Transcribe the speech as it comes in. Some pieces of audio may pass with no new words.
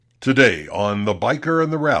Today on The Biker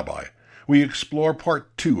and the Rabbi, we explore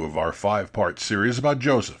part 2 of our 5-part series about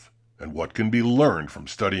Josef and what can be learned from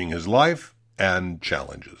studying his life and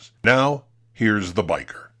challenges. Now, here's the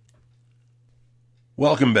Biker.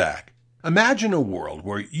 Welcome back. Imagine a world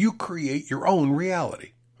where you create your own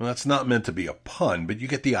reality. Well, that's not meant to be a pun, but you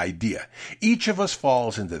get the idea. Each of us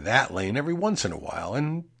falls into that lane every once in a while,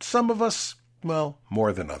 and some of us, well,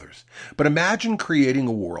 more than others. But imagine creating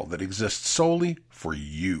a world that exists solely for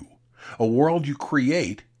you. A world you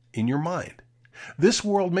create in your mind. This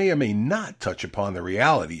world may or may not touch upon the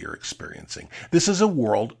reality you're experiencing. This is a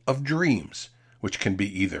world of dreams, which can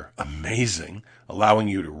be either amazing, allowing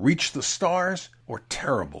you to reach the stars, or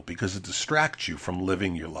terrible because it distracts you from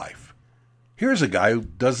living your life. Here's a guy who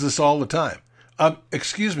does this all the time.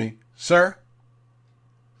 Excuse me, sir?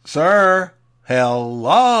 Sir?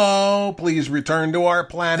 Hello? Please return to our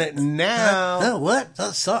planet now. What?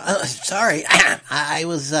 Sorry.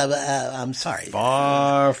 I'm sorry.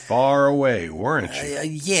 Far, far away, weren't you?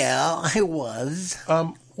 Yeah, I was.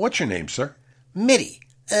 What's your name, sir? Mitty.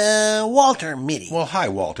 Walter Mitty. Well, hi,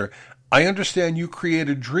 Walter. I understand you create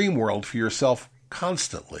a dream world for yourself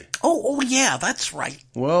constantly. Oh, yeah, that's right.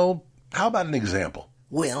 Well, how about an example?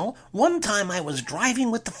 Well, one time I was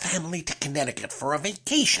driving with the family to Connecticut for a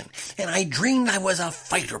vacation, and I dreamed I was a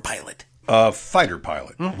fighter pilot. A fighter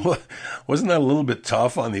pilot? Mm-hmm. Wasn't that a little bit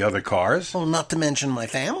tough on the other cars? Well, not to mention my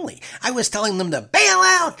family. I was telling them to bail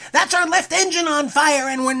out. That's our left engine on fire,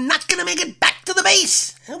 and we're not going to make it back to the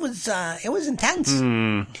base. It was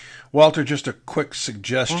intense. Walter, just a quick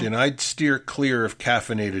suggestion. I'd steer clear of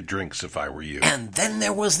caffeinated drinks if I were you. And then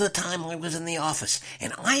there was the time I was in the office,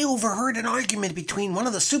 and I overheard an argument between one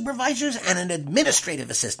of the supervisors and an administrative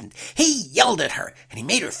assistant. He yelled at her, and he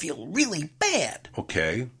made her feel really bad.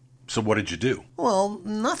 Okay. So what did you do? Well,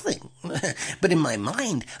 nothing. But in my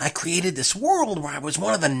mind, I created this world where I was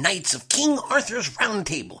one of the knights of King Arthur's Round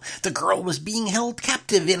Table. The girl was being held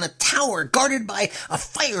captive in a tower guarded by a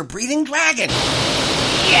fire-breathing dragon.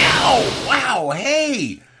 Yow! Wow,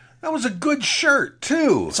 hey! That was a good shirt,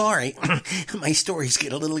 too. Sorry. My stories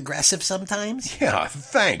get a little aggressive sometimes. Yeah,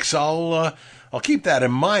 thanks. I'll keep that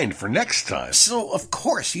in mind for next time. So, of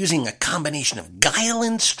course, using a combination of guile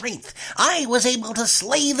and strength, I was able to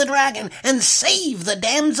slay the dragon and save the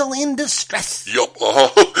damsel in distress. Yup,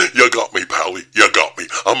 You got me, Pally. You got me.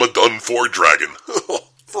 I'm a done-for dragon.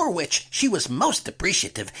 For which she was most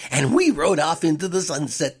appreciative, and we rode off into the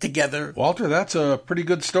sunset together. Walter, that's a pretty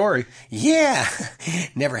good story. Yeah,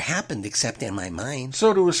 never happened except in my mind.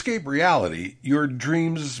 So to escape reality, your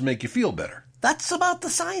dreams make you feel better. That's about the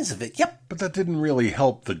size of it, yep. But that didn't really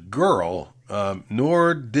help the girl,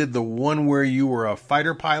 nor did the one where you were a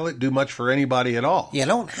fighter pilot do much for anybody at all. You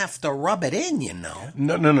don't have to rub it in, you know.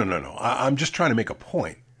 No. I'm just trying to make a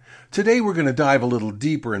point. Today we're going to dive a little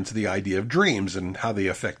deeper into the idea of dreams and how they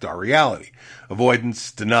affect our reality.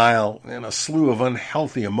 Avoidance, denial, and a slew of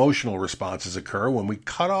unhealthy emotional responses occur when we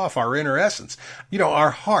cut off our inner essence. You know,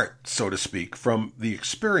 our heart, so to speak, from the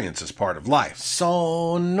experience as part of life.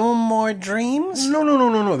 So, no more dreams?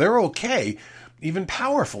 No. They're okay, even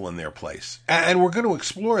powerful in their place. And we're going to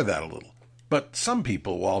explore that a little. But some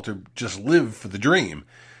people, Walter, just live for the dream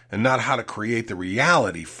and not how to create the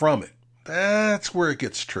reality from it. That's where it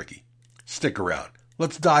gets tricky. Stick around.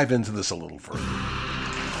 Let's dive into this a little further.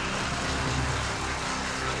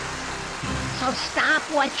 So stop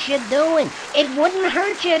what you're doing. It wouldn't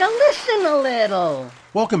hurt you to listen a little.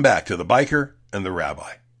 Welcome back to The Biker and the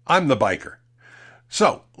Rabbi. I'm the Biker.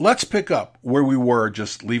 So, let's pick up where we were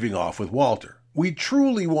just leaving off with Walter. We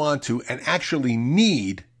truly want to and actually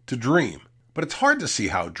need to dream. But it's hard to see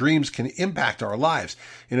how dreams can impact our lives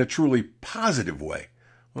in a truly positive way.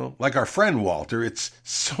 Well, like our friend Walter, it's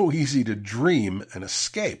so easy to dream and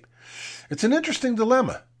escape. It's an interesting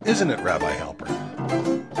dilemma, isn't it, Rabbi Halper?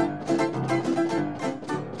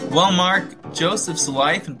 Well, Mark, Joseph's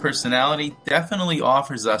life and personality definitely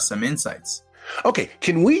offers us some insights. Okay,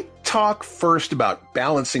 can we talk first about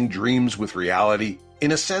balancing dreams with reality?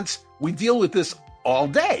 In a sense, we deal with this all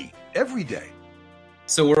day, every day.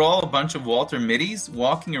 So we're all a bunch of Walter Mittys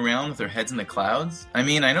walking around with our heads in the clouds? I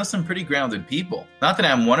mean, I know some pretty grounded people. Not that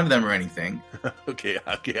I'm one of them or anything. Okay,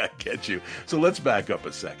 I get you. So let's back up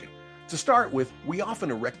a second. To start with, we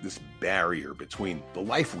often erect this barrier between the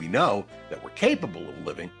life we know that we're capable of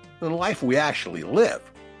living and the life we actually live.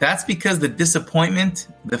 That's because the disappointment,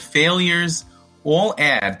 the failures, all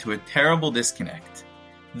add to a terrible disconnect.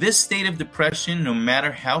 This state of depression, no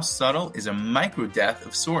matter how subtle, is a micro-death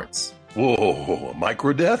of sorts. Whoa, a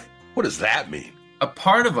micro-death? What does that mean? A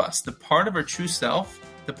part of us, the part of our true self,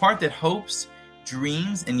 the part that hopes,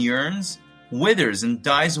 dreams, and yearns, withers and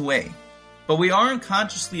dies away. But we aren't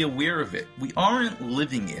consciously aware of it. We aren't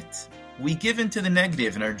living it. We give into the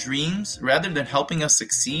negative, and our dreams, rather than helping us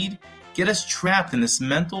succeed, get us trapped in this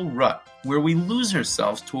mental rut where we lose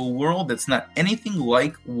ourselves to a world that's not anything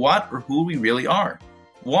like what or who we really are.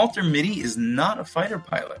 Walter Mitty is not a fighter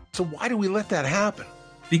pilot. So why do we let that happen?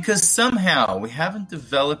 Because somehow we haven't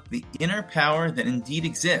developed the inner power that indeed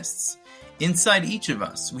exists. Inside each of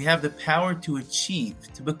us, we have the power to achieve,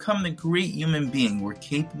 to become the great human being we're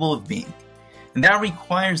capable of being. And that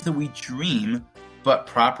requires that we dream, but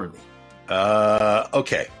properly.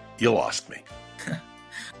 Okay, you lost me.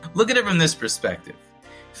 Look at it from this perspective.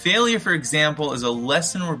 Failure, for example, is a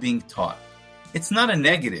lesson we're being taught. It's not a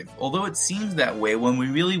negative, although it seems that way when we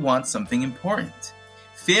really want something important.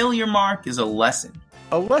 Failure, Mark, is a lesson.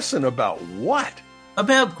 A lesson about what?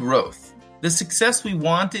 About growth. The success we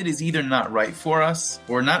wanted is either not right for us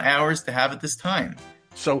or not ours to have at this time.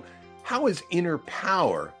 So how is inner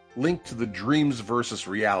power linked to the dreams versus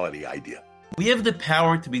reality idea? We have the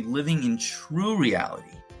power to be living in true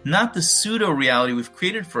reality, not the pseudo-reality we've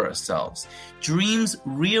created for ourselves. Dreams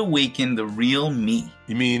reawaken the real me.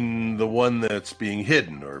 You mean the one that's being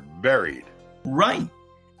hidden or buried? Right.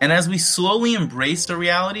 And as we slowly embrace our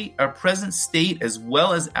reality, our present state, as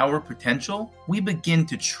well as our potential, we begin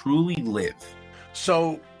to truly live.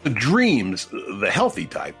 So the dreams, the healthy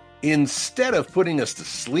type, instead of putting us to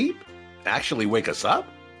sleep, actually wake us up?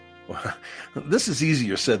 Well, this is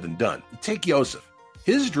easier said than done. Take Josef.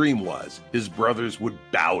 His dream was his brothers would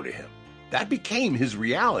bow to him. That became his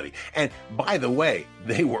reality. And by the way,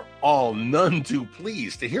 they were all none too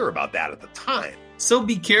pleased to hear about that at the time. So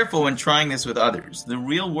be careful when trying this with others. The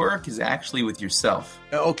real work is actually with yourself.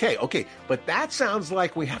 Okay, but that sounds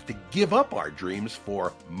like we have to give up our dreams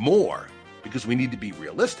for more because we need to be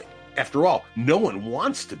realistic. After all, no one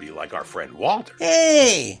wants to be like our friend Walter.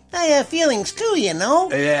 Hey, I have feelings too, you know.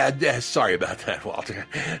 Yeah, sorry about that, Walter.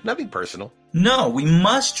 Nothing personal. No, we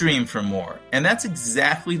must dream for more, and that's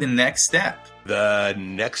exactly the next step. The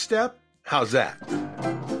next step? How's that?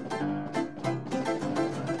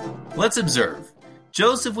 Let's observe.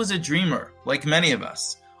 Josef was a dreamer, like many of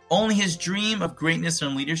us. Only his dream of greatness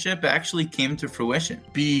and leadership actually came to fruition.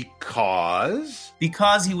 Because?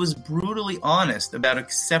 Because he was brutally honest about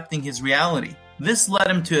accepting his reality. This led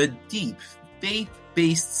him to a deep,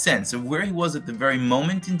 faith-based sense of where he was at the very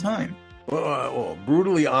moment in time. Well,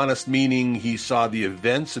 brutally honest meaning he saw the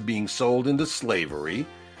events of being sold into slavery,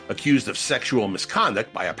 accused of sexual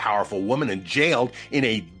misconduct by a powerful woman, and jailed in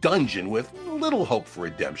a dungeon with little hope for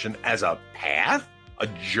redemption as a path? A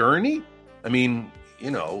journey? I mean,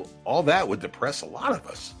 all that would depress a lot of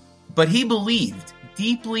us. But he believed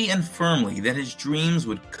deeply and firmly that his dreams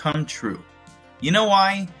would come true. You know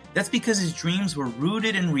why? That's because his dreams were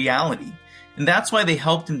rooted in reality, and that's why they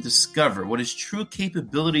helped him discover what his true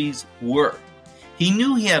capabilities were. He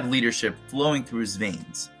knew he had leadership flowing through his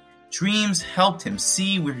veins. Dreams helped him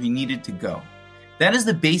see where he needed to go. That is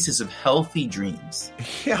the basis of healthy dreams.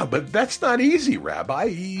 Yeah, but that's not easy, Rabbi.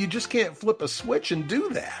 You just can't flip a switch and do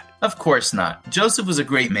that. Of course not. Josef was a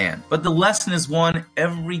great man, but the lesson is one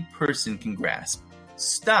every person can grasp.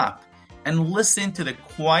 Stop and listen to the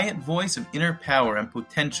quiet voice of inner power and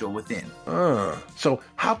potential within. So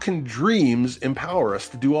how can dreams empower us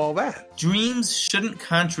to do all that? Dreams shouldn't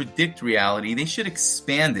contradict reality. They should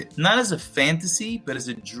expand it, not as a fantasy, but as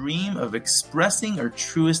a dream of expressing our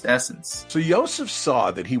truest essence. So Josef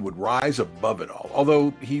saw that he would rise above it all,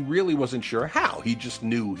 although he really wasn't sure how. He just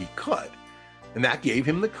knew he could. And that gave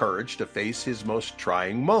him the courage to face his most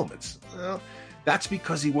trying moments. Well, that's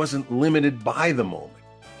because he wasn't limited by the moment.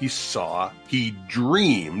 He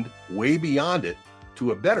dreamed way beyond it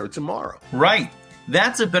to a better tomorrow. Right.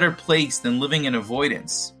 That's a better place than living in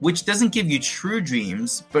avoidance, which doesn't give you true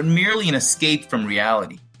dreams, but merely an escape from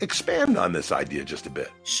reality. Expand on this idea just a bit.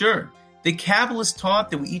 Sure. The Kabbalists taught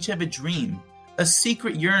that we each have a dream, a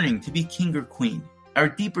secret yearning to be king or queen. Our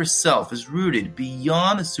deeper self is rooted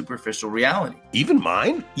beyond a superficial reality. Even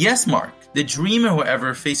mine? Yes, Mark. The dreamer,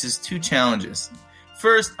 however, faces two challenges.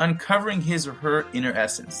 First, uncovering his or her inner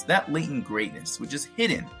essence, that latent greatness, which is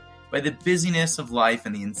hidden by the busyness of life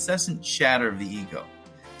and the incessant chatter of the ego.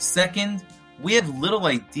 Second, we have little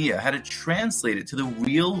idea how to translate it to the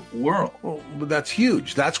real world. Well, that's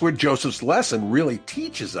huge. That's where Joseph's lesson really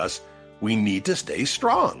teaches us we need to stay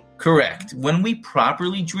strong. Correct. When we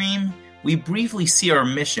properly dream, we briefly see our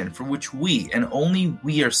mission for which we and only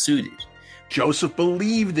we are suited. Josef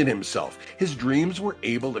believed in himself. His dreams were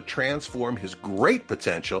able to transform his great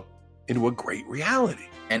potential into a great reality.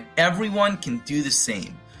 And everyone can do the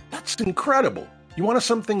same. That's incredible. You want to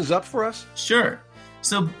sum things up for us? Sure.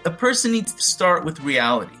 So a person needs to start with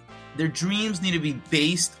reality. Their dreams need to be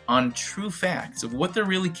based on true facts of what they're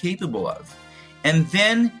really capable of. And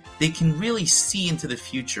then they can really see into the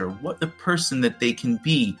future what the person that they can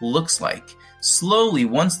be looks like. Slowly,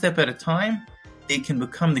 one step at a time, they can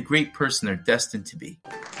become the great person they're destined to be.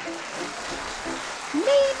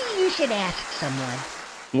 Maybe you should ask someone.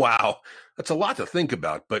 Wow, that's a lot to think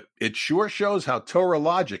about, but it sure shows how Torah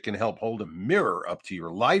logic can help hold a mirror up to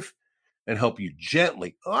your life and help you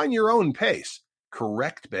gently, on your own pace,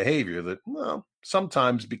 correct behavior that, well,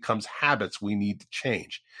 sometimes becomes habits we need to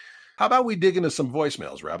change. How about we dig into some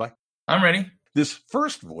voicemails, Rabbi? I'm ready. This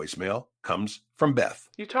first voicemail comes from Beth.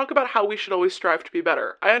 You talk about how we should always strive to be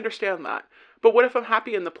better. I understand that. But what if I'm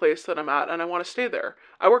happy in the place that I'm at and I want to stay there?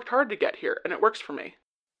 I worked hard to get here, and it works for me.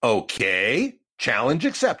 Okay, challenge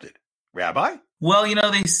accepted. Rabbi? Well,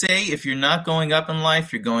 they say if you're not going up in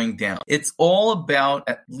life, you're going down. It's all about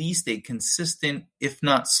at least a consistent, if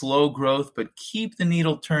not slow growth, but keep the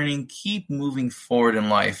needle turning, keep moving forward in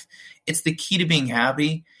life. It's the key to being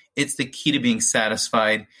happy. It's the key to being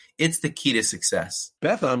satisfied. It's the key to success.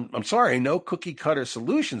 Beth, I'm sorry, no cookie cutter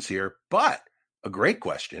solutions here, but a great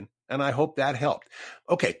question, and I hope that helped.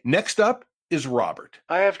 Okay, next up is Robert.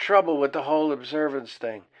 I have trouble with the whole observance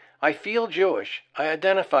thing. I feel Jewish. I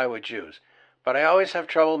identify with Jews. But I always have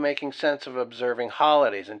trouble making sense of observing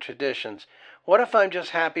holidays and traditions. What if I'm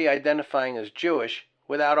just happy identifying as Jewish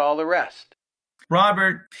without all the rest?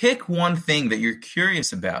 Robert, pick one thing that you're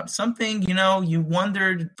curious about. Something, you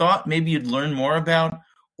wondered, thought maybe you'd learn more about,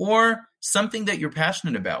 or something that you're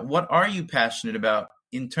passionate about. What are you passionate about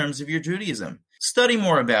in terms of your Judaism? Study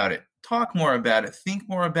more about it. Talk more about it. Think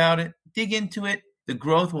more about it. Dig into it. The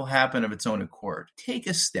growth will happen of its own accord. Take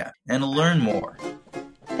a step and learn more.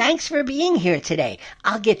 Thanks for being here today.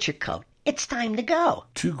 I'll get your coat. It's time to go.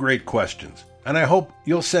 2 great questions, and I hope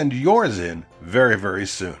you'll send yours in very, very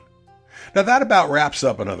soon. Now that about wraps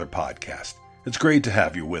up another podcast. It's great to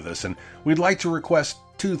have you with us, and we'd like to request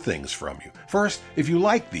 2 things from you. First, if you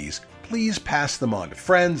like these, please pass them on to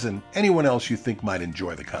friends and anyone else you think might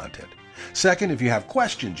enjoy the content. Second, if you have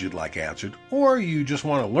questions you'd like answered, or you just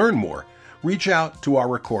want to learn more, reach out to our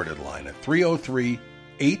recorded line at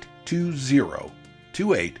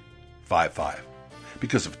 303-820-2855.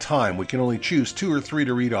 Because of time, we can only choose 2 or 3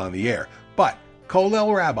 to read on the air, but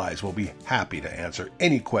Kollel Rabbis will be happy to answer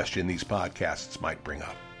any question these podcasts might bring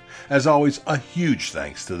up. As always, a huge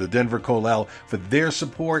thanks to the Denver Kollel for their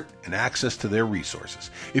support and access to their resources.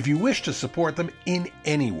 If you wish to support them in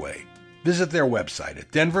any way, visit their website at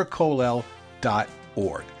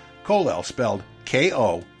denverkollel.org. Kollel spelled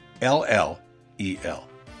Kollel.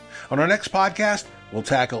 On our next podcast, we'll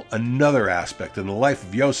tackle another aspect in the life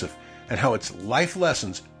of Josef and how its life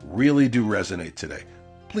lessons really do resonate today.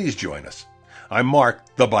 Please join us. I'm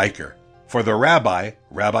Mark, the Biker. For the Rabbi,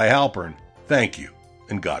 Rabbi Halpern, thank you,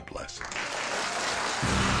 and God bless.